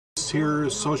Giese here,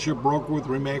 associate broker with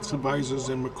Remax Advisors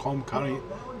in Macomb County,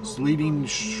 leading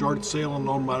short sale and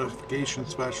loan modification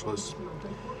specialist.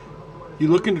 You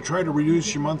looking to try to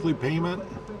reduce your monthly payment?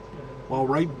 Well,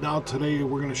 right now today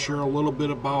we're going to share a little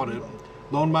bit about it.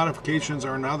 Loan modifications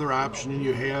are another option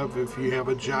you have if you have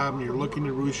a job and you're looking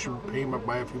to reduce your payment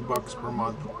by a few bucks per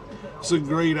month. It's a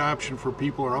great option for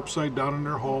people who are upside down in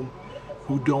their home,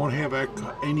 who don't have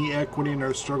any equity and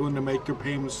are struggling to make their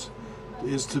payments,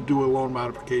 is to do a loan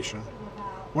modification.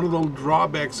 One of the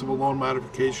drawbacks of a loan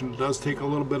modification, it does take a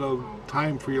little bit of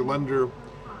time for your lender, and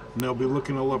they'll be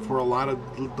looking to look for a lot of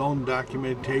loan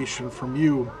documentation from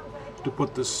you to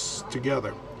put this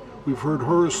together. We've heard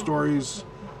horror stories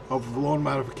of loan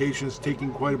modifications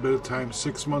taking quite a bit of time,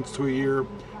 6 months to a year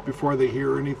before they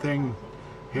hear anything,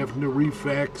 having to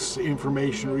refax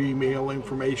information or email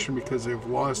information because they've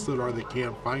lost it or they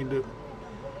can't find it.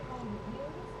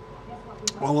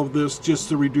 All of this just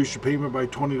to reduce your payment by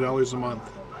 $20 a month.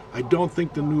 I don't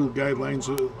think the new guidelines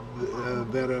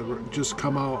that have just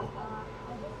come out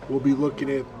will be looking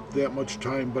at that much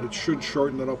time, but it should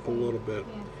shorten it up a little bit.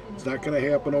 It's not going to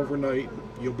happen overnight.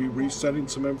 You'll be resetting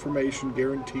some information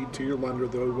guaranteed to your lender.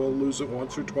 They will lose it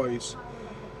once or twice.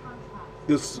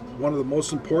 This one of the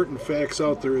most important facts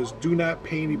out there is do not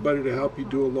pay anybody to help you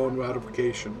do a loan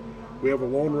modification. We have a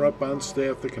loan rep on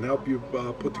staff that can help you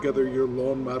put together your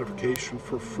loan modification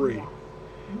for free.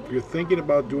 If you're thinking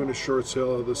about doing a short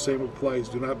sale, the same applies.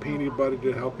 Do not pay anybody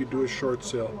to help you do a short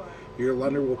sale. Your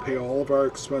lender will pay all of our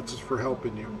expenses for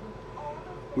helping you.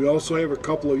 We also have a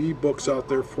couple of ebooks out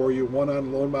there for you. One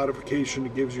on loan modification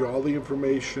that gives you all the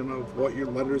information of what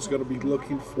your lender is going to be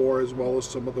looking for, as well as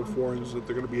some of the forms that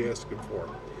they're going to be asking for.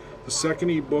 The second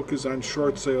ebook is on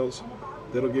short sales.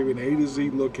 That'll give you an A to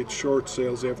Z look at short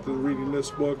sales. After reading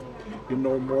this book, you'll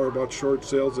know more about short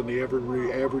sales than the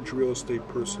average real estate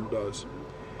person does.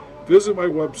 Visit my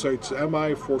websites,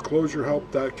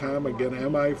 miforeclosurehelp.com. Again,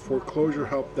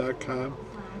 miforeclosurehelp.com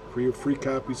for your free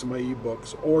copies of my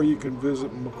ebooks. Or you can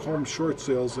visit Macomb Short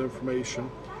Sales information,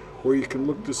 where you can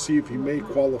look to see if you may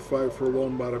qualify for a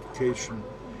loan modification.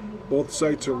 Both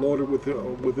sites are loaded with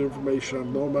information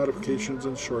on loan modifications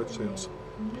and short sales.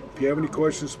 If you have any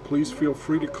questions, please feel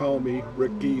free to call me,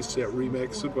 Rick Giese, at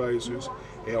Remax Advisors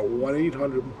at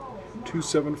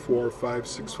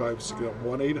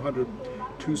 1-800-274-5656.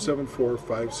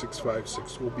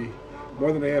 1-800-274-5656. We'll be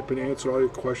more than happy to answer all your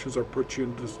questions or put you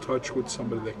into touch with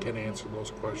somebody that can answer those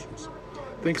questions.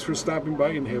 Thanks for stopping by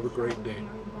and have a great day.